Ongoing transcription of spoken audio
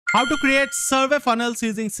How to create survey funnels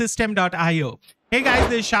using Systeme IO. Hey guys,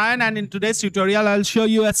 this is Shayan, and in today's tutorial, I'll show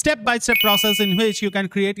you a step-by-step process in which you can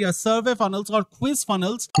create your survey funnels or quiz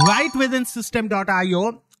funnels right within Systeme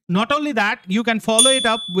IO. Not only that, you can follow it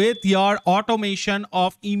up with your automation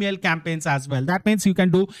of email campaigns as well. That means you can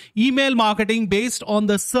do email marketing based on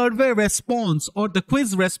the survey response or the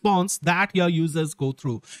quiz response that your users go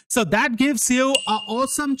through. So that gives you an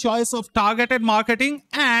awesome choice of targeted marketing,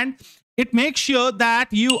 and it makes sure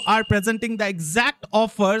that you are presenting the exact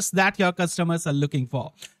offers that your customers are looking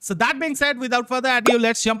for. So that being said, without further ado,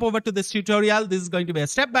 let's jump over to this tutorial. This is going to be a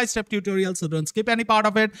step-by-step tutorial, so don't skip any part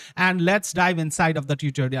of it. And let's dive inside of the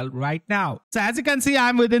tutorial right now. So as you can see,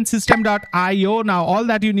 I'm within Systeme IO. Now, all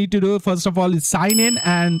that you need to do, first of all, is sign in.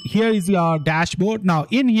 And here is your dashboard. Now,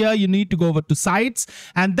 in here, you need to go over to sites.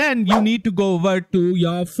 And then you need to go over to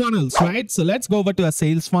your funnels, right? So let's go over to a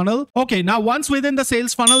sales funnel. Okay, now once within the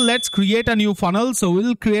sales funnel, let's create a new funnel. So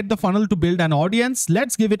we'll create the funnel to build an audience.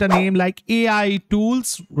 Let's give it a name like AI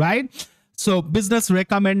tools, right? So business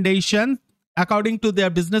recommendation. According to their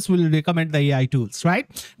business, will recommend the AI tools, right?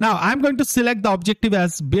 Now I'm going to select the objective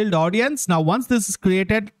as build audience. Now once this is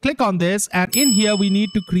created, click on this, and in here we need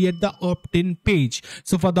to create the opt-in page.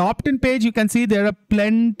 So for the opt-in page, you can see there are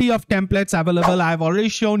plenty of templates available. I've already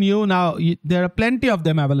shown you. Now there are plenty of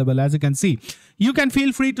them available, as you can see. You can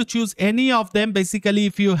feel free to choose any of them. Basically,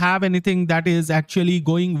 if you have anything that is actually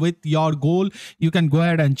going with your goal, you can go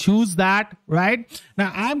ahead and choose that, right?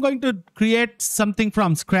 Now, I'm going to create something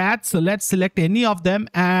from scratch. So let's select any of them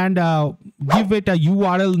and give it a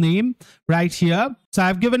URL name right here. So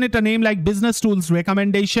I've given it a name like business tools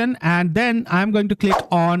recommendation, and then I'm going to click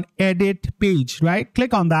on edit page, right?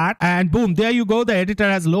 Click on that and boom, there you go. The editor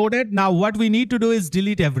has loaded. Now what we need to do is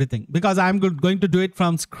delete everything because I'm going to do it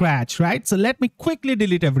from scratch, right? So let me quickly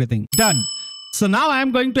delete everything. Done. So now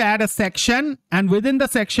I'm going to add a section, and within the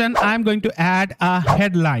section, I'm going to add a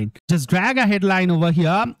headline. Just drag a headline over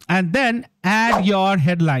here and then add your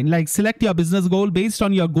headline. Like select your business goal. Based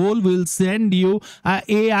on your goal, we'll send you an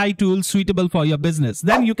AI tool suitable for your business.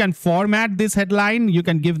 Then you can format this headline. You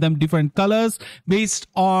can give them different colors based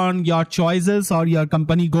on your choices or your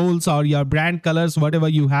company goals or your brand colors, whatever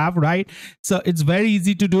you have, right? So it's very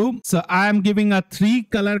easy to do. So I'm giving a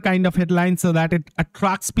 3-color kind of headline so that it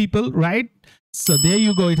attracts people, right? So there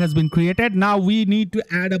you go. It has been created. Now we need to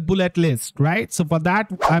add a bullet list, right? So for that,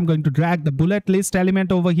 I'm going to drag the bullet list element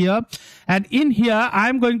over here. And in here,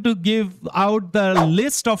 I'm going to give out the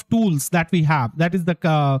list of tools that we have. That is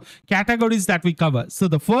the categories that we cover. So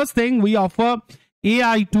the first thing, we offer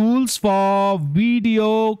AI tools for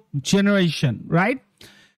video generation, right?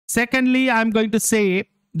 Secondly, I'm going to say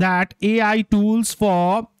that AI tools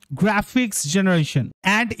for graphics generation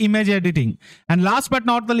and image editing, and last but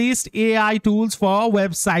not the least, AI tools for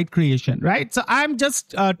website creation, right? So I'm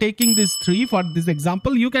just taking these 3 for this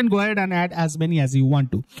example. You can go ahead and add as many as you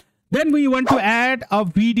want to. Then we want to add a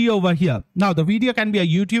video over here. Now the video can be a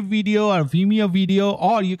YouTube video or Vimeo video,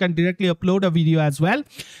 or you can directly upload a video as well.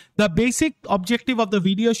 The basic objective of the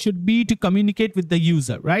video should be to communicate with the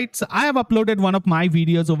user, right? So I have uploaded one of my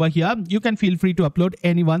videos over here. You can feel free to upload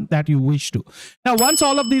anyone that you wish to. Now, once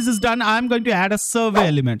all of this is done, I'm going to add a survey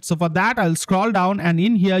element. So for that, I'll scroll down, and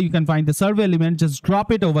in here, you can find the survey element. Just drop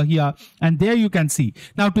it over here, and there you can see.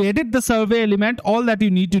 Now to edit the survey element, all that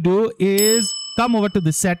you need to do is come over to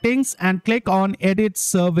the settings and click on edit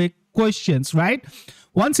survey questions, right?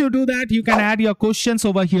 Once you do that, you can add your questions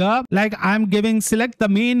over here. Like I'm giving, select the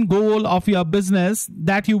main goal of your business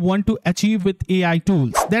that you want to achieve with AI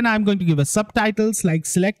tools. Then I'm going to give a subtitles like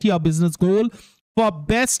select your business goal for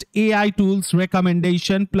best AI tools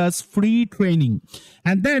recommendation plus free training.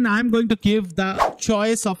 And then I'm going to give the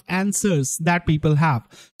choice of answers that people have.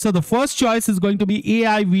 So the first choice is going to be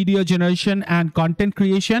AI video generation and content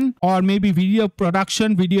creation, or maybe video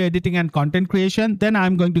production, video editing and content creation. Then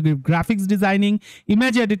I'm going to give graphics designing,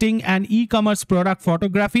 image editing and e-commerce product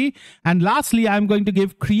photography. And lastly, I'm going to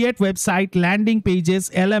give create website, landing pages,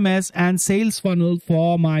 LMS and sales funnel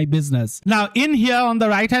for my business. Now in here on the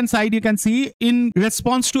right hand side, you can see in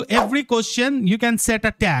response to every question, you can set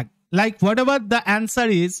a tag. Like whatever the answer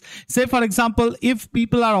is, say for example, if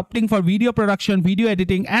people are opting for video production, video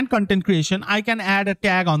editing and content creation, I can add a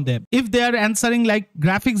tag on them. If they are answering like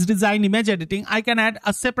graphics design, image editing, I can add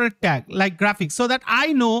a separate tag like graphics so that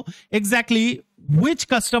I know exactly which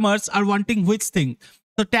customers are wanting which thing.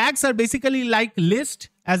 So tags are basically like list,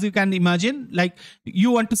 as you can imagine, like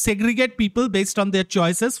you want to segregate people based on their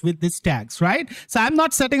choices with these tags, right? So I'm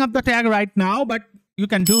not setting up the tag right now, but You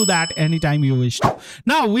can do that anytime you wish to.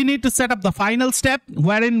 Now we need to set up the final step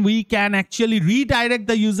wherein we can actually redirect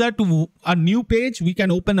the user to a new page. We can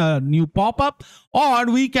open a new pop-up, or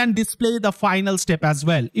we can display the final step as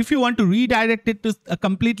well. If you want to redirect it to a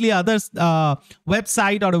completely other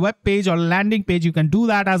website or a web page or a landing page, you can do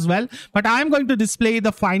that as well. But I'm going to display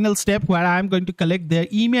the final step where I'm going to collect their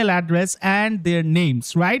email address and their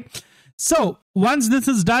names, right? So once this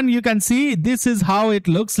is done, you can see this is how it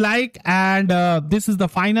looks like, and this is the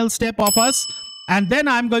final step of us. And then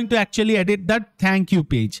I'm going to actually edit the thank you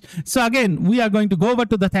page. So again, we are going to go over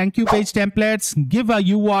to the thank you page templates, give a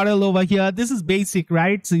URL over here. This is basic,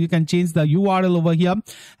 right? So you can change the URL over here.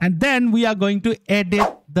 And then we are going to edit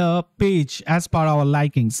the page as per our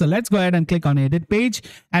liking. So let's go ahead and click on edit page.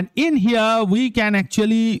 And in here, we can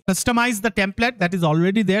actually customize the template that is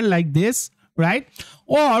already there like this, right?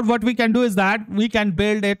 Or what we can do is that we can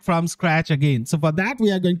build it from scratch again. So for that,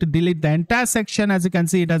 we are going to delete the entire section. As you can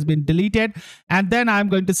see, it has been deleted. And then I'm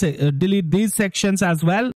going to say delete these sections as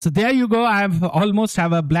well. So there you go. I almost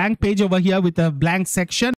have a blank page over here with a blank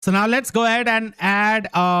section. So now let's go ahead and add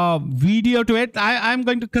a video to it. I'm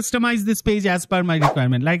going to customize this page as per my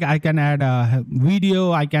requirement. Like I can add a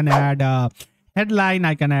video, I can add a headline,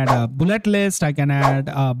 I can add a bullet list, I can add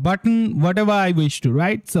a button, whatever I wish to,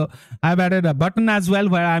 right? So I've added a button as well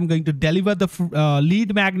where I'm going to deliver the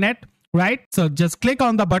lead magnet, right? So just click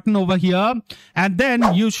on the button over here, and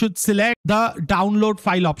then you should select the download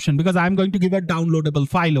file option, because I'm going to give a downloadable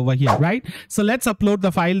file over here, right? So let's upload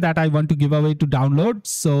the file that I want to give away to download.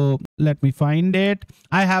 So let me find it.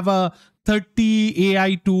 I have a 30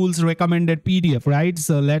 AI tools recommended PDF, right?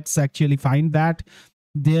 So let's actually find that.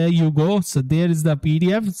 There you go. So there is the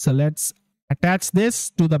PDF. So let's attach this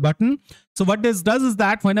to the button. So what this does is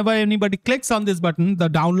that whenever anybody clicks on this button, the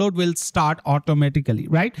download will start automatically,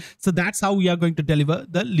 right? So that's how we are going to deliver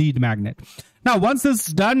the lead magnet. Now, once this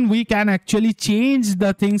is done, we can actually change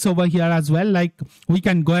the things over here as well. Like we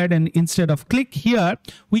can go ahead and instead of click here,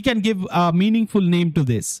 we can give a meaningful name to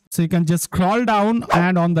this. So you can just scroll down,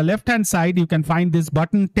 and on the left hand side, you can find this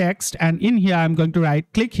button text. And in here, I'm going to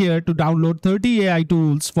write click here to download 30 AI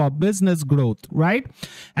tools for business growth, right?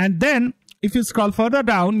 And then if you scroll further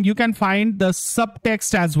down, you can find the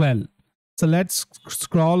subtext as well. So let's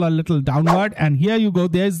scroll a little downward, and here you go.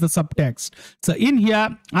 There's the subtext. So in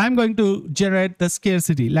here, I'm going to generate the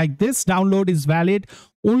scarcity. Like this download is valid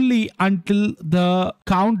only until the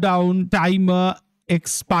countdown timer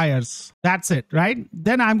expires. That's it, right?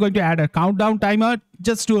 Then I'm going to add a countdown timer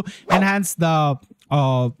just to enhance the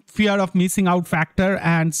fear of missing out factor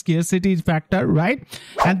and scarcity factor, right?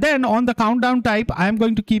 And then on the countdown type, I'm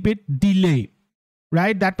going to keep it delay,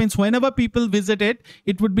 right? That means whenever people visit it,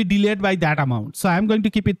 it would be delayed by that amount. So I'm going to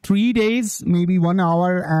keep it 3 days, maybe 1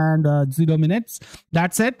 hour and 0 minutes.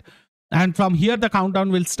 That's it. And from here, the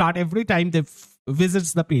countdown will start every time they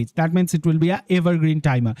visits the page. That means it will be an evergreen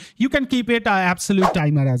timer. You can keep it an absolute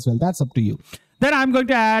timer as well. That's up to you. Then I'm going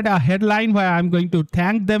to add a headline where I'm going to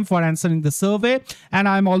thank them for answering the survey. And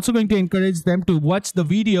I'm also going to encourage them to watch the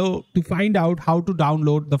video to find out how to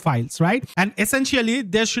download the files, right? And essentially,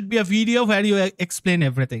 there should be a video where you explain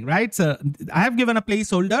everything, right? So I have given a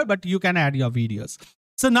placeholder, but you can add your videos.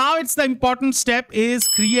 So now it's the important step is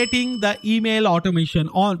creating the email automation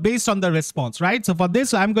based on the response, right? So for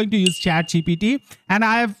this, I'm going to use ChatGPT, and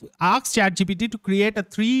I have asked ChatGPT to create a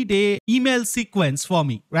 3-day email sequence for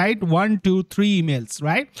me, right? 1, 2, 3 emails,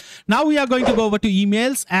 right? Now we are going to go over to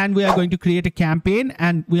emails, and we are going to create a campaign,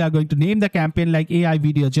 and we are going to name the campaign like AI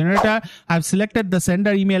video generator. I've selected the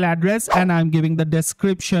sender email address, and I'm giving the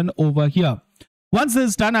description over here. Once this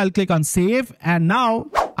is done, I'll click on save, and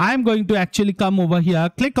now I'm going to actually come over here,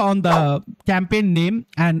 click on the campaign name,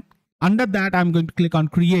 and under that, I'm going to click on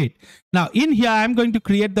create. Now in here, I'm going to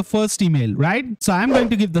create the first email, right? So I'm going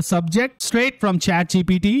to give the subject straight from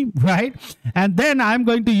ChatGPT, right? And then I'm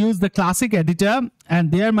going to use the classic editor,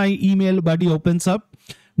 and there my email body opens up.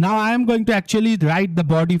 Now I'm going to actually write the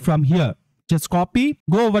body from here. Just copy,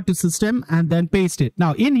 go over to system, and then paste it.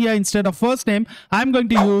 Now in here, instead of first name, I'm going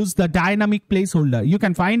to use the dynamic placeholder. You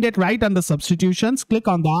can find it right under substitutions. Click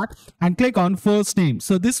on that and click on first name.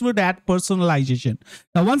 So this would add personalization.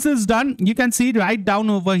 Now once it's done, you can see right down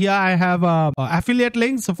over here, I have a affiliate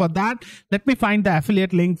link. So for that, let me find the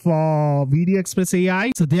affiliate link for Video Express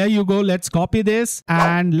AI. So there you go. Let's copy this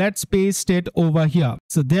and let's paste it over here.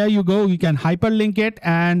 So there you go. You can hyperlink it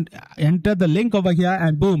and enter the link over here,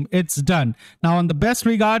 and boom, it's done. Now on the best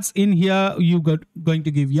regards, in here you going to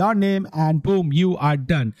give your name, and boom, you are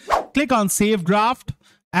done. Click on save draft.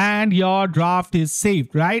 and your draft is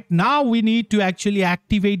saved. Right now we need to actually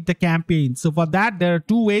activate the campaign. So for that, there are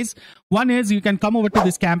two ways. One is you can come over to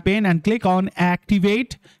this campaign and click on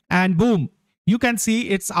activate, and boom, you can see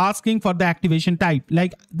it's asking for the activation type.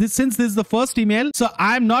 Like this, since this is the first email, so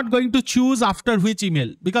I'm not going to choose after which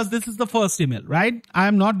email, because this is the first email, right?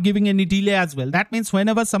 I'm not giving any delay as well. That means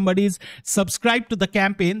whenever somebody is subscribed to the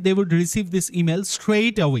campaign, they would receive this email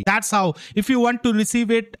straight away. That's how. If you want to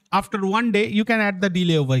receive it after 1 day, you can add the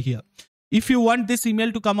delay over here. If you want this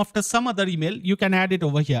email to come after some other email, you can add it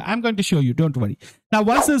over here. I'm going to show you, don't worry. Now,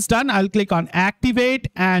 once it's done, I'll click on activate,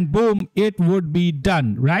 and boom, it would be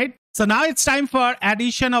done, right? So now it's time for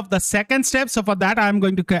addition of the second step. So for that, I'm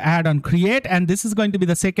going to add on create, and this is going to be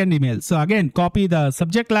the second email. So again, copy the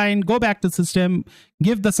subject line, go back to system,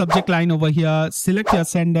 give the subject line over here, select your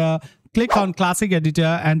sender, click on classic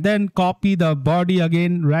editor, and then copy the body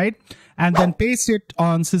again, right? And then paste it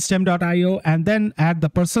on Systeme.io, and then add the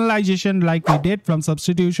personalization like we did from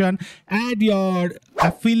substitution, add your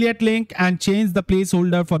affiliate link and change the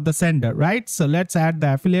placeholder for the sender, right? So let's add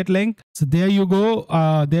the affiliate link. So there you go.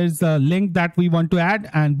 There's the link that we want to add,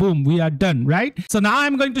 and boom, we are done, right? So now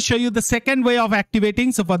I'm going to show you the second way of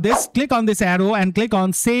activating. So for this, click on this arrow and click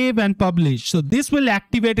on save and publish. So this will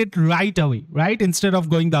activate it right away, right? Instead of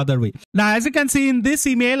going the other way. Now, as you can see in this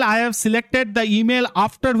email, I have selected the email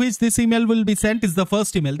after which this email will be sent is the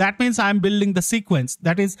first email. That means I'm building the sequence.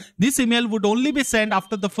 That is, this email would only be sent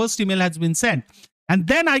after the first email has been sent. And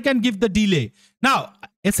then I can give the delay. Now,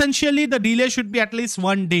 essentially, the delay should be at least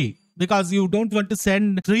 1 day, because you don't want to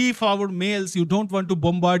send 3 forward mails. You don't want to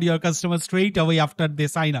bombard your customers straight away after they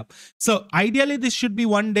sign up. So ideally, this should be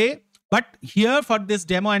 1 day. But here for this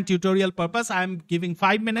demo and tutorial purpose, I'm giving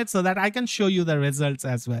 5 minutes so that I can show you the results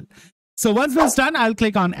as well. So once this is done, I'll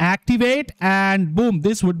click on activate, and boom,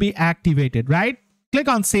 this would be activated, right? Click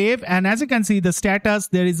on save, and as you can see the status,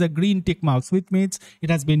 there is a green tick mark, which means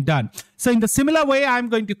it has been done. So in the similar way, I'm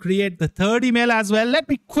going to create the third email as well. Let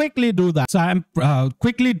me quickly do that. So I'm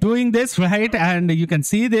quickly doing this, right? And you can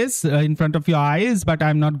see this in front of your eyes, but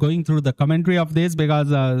I'm not going through the commentary of this because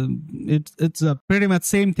it's pretty much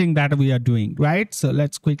same thing that we are doing, right? So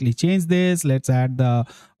let's quickly change this. Let's add the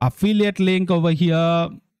affiliate link over here,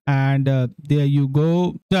 and there you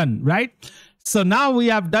go, done, right? So now we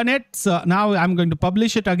have done it. So now I'm going to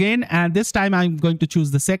publish it again, and this time I'm going to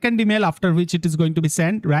choose the second email after which it is going to be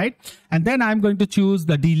sent, right? And then I'm going to choose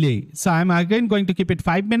the delay. So I'm again going to keep it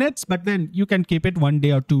 5 minutes, but then you can keep it 1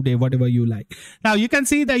 day or 2 day, whatever you like. Now you can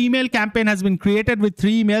see the email campaign has been created with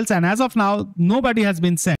 3 emails, and as of now, nobody has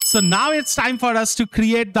been sent. So now it's time for us to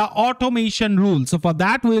create the automation rule. So for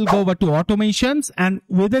that, we'll go over to automations, and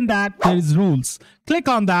within that there is rules. Click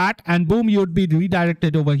on that, and boom, you would be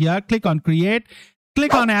redirected over here. Click on create,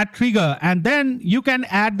 click on add trigger, and then you can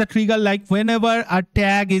add the trigger like whenever a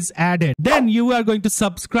tag is added, then you are going to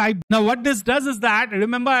subscribe. Now what this does is that,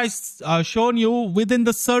 remember I shown you within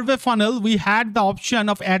the survey funnel, we had the option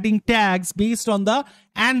of adding tags based on the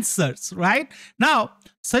answers, right? Now,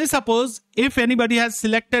 say suppose if anybody has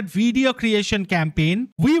selected video creation campaign,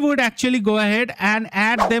 we would actually go ahead and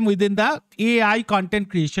add them within the AI content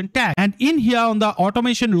creation tag. And in here on the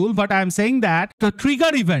automation rule, what I'm saying that the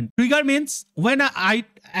trigger event, trigger means when a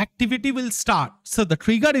activity will start. So the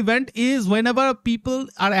trigger event is whenever people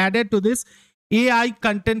are added to this AI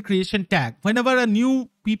content creation tag. Whenever a new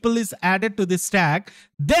people is added to this tag,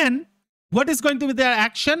 then what is going to be their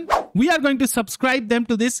action? We are going to subscribe them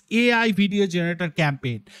to this AI video generator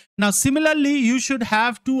campaign. Now, similarly, you should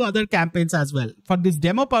have 2 other campaigns as well. For this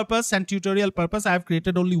demo purpose and tutorial purpose, I have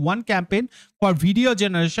created only 1 campaign for video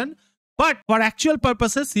generation. But for actual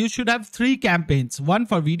purposes, you should have 3 campaigns. 1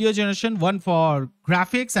 for video generation, 1 for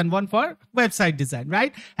graphics, and 1 for website design,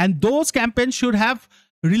 right? And those campaigns should have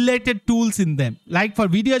related tools in them. Like for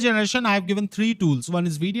video generation, I have given 3 tools. One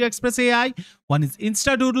is Video Express AI, one is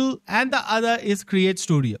Instadoodle, and the other is Create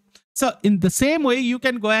Studio. So in the same way, you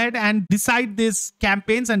can go ahead and decide these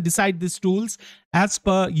campaigns and decide these tools as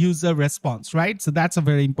per user response, right? So that's a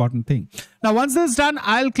very important thing. Now, once this is done,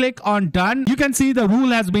 I'll click on done. You can see the rule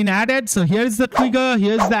has been added. So here's the trigger,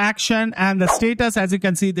 here's the action, and the status. As you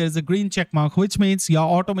can see, there's a green check mark, which means your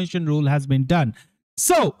automation rule has been done.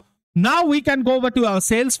 So now we can go over to our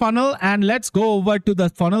sales funnel, and let's go over to the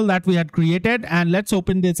funnel that we had created, and let's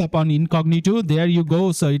open this up on incognito. There you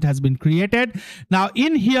go. So it has been created. Now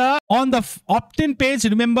in here on the opt-in page,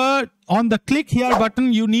 remember on the click here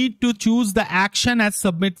button, you need to choose the action as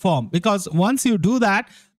submit form, because once you do that,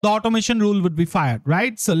 the automation rule would be fired,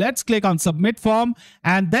 right? So let's click on submit form,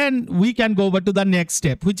 and then we can go over to the next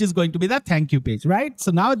step, which is going to be the thank you page, right?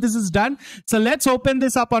 So now this is done. So let's open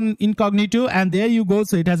this up on incognito, and there you go.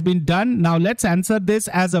 So it has been done. Now let's answer this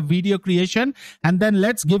as a video creation, and then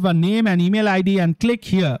let's give a name and email ID and click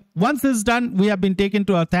here. Once this is done, we have been taken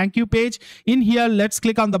to our thank you page. In here, let's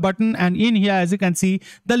click on the button, and in here, as you can see,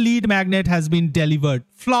 the lead magnet has been delivered.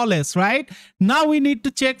 Flawless, right? Now we need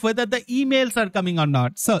to check whether the emails are coming or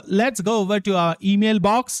not. So let's go over to our email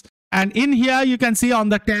box. And in here, you can see on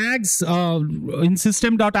the tags in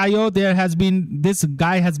Systeme.io, there has been, this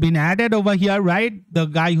guy has been added over here, right? The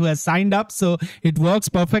guy who has signed up. So it works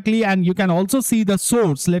perfectly. And you can also see the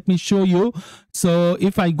source. Let me show you. So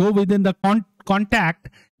if I go within the contact,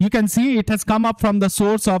 you can see it has come up from the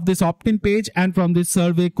source of this opt-in page and from this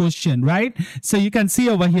survey question, right? So you can see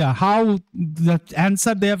over here how the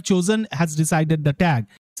answer they have chosen has decided the tag.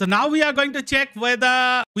 So now we are going to check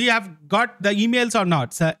whether we have got the emails or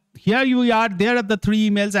not. So here you are, there are the 3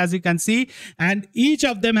 emails, as you can see, and each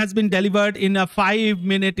of them has been delivered in a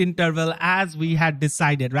 5-minute interval as we had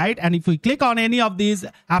decided, right? And if we click on any of these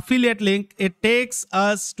affiliate link, it takes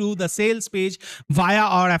us to the sales page via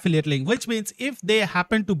our affiliate link, which means if they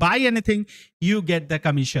happen to buy anything, you get the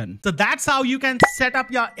commission. So that's how you can set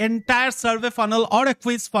up your entire survey funnel or a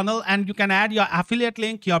quiz funnel, and you can add your affiliate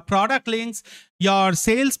link, your product links, your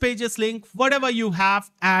sales pages link, whatever you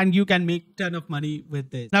have, and you can make a ton of money with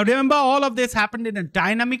this. Now remember, all of this happened in a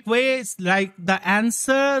dynamic way. It's like the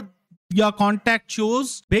answer your contact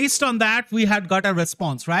chose, based on that we had got a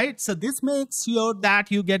response, right? So this makes sure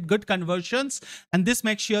that you get good conversions, and this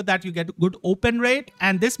makes sure that you get good open rate,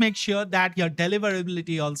 and this makes sure that your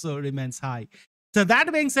deliverability also remains high. So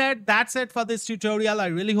that being said, that's it for this tutorial. I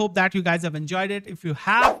really hope that you guys have enjoyed it. If you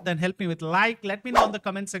have, then help me with a like. Let me know in the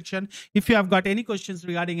comment section if you have got any questions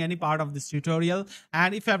regarding any part of this tutorial.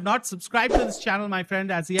 And if you have not subscribed to this channel, my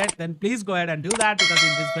friend, as yet, then please go ahead and do that, because in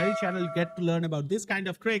this very channel, you get to learn about this kind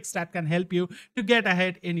of tricks that can help you to get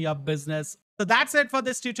ahead in your business. So that's it for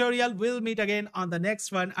this tutorial. We'll meet again on the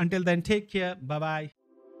next one. Until then, take care. Bye-bye.